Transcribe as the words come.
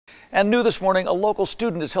And new this morning, a local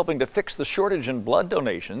student is helping to fix the shortage in blood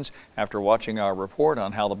donations. After watching our report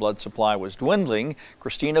on how the blood supply was dwindling,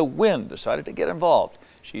 Christina Wynn decided to get involved.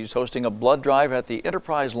 She's hosting a blood drive at the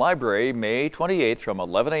Enterprise Library May 28th from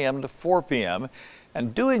 11 a.m. to 4 p.m.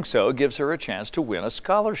 and doing so gives her a chance to win a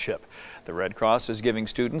scholarship. The Red Cross is giving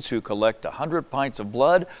students who collect 100 pints of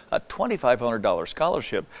blood a $2,500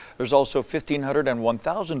 scholarship. There's also $1,500 and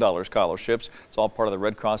 $1,000 scholarships. It's all part of the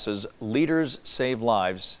Red Cross's Leaders Save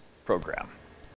Lives program.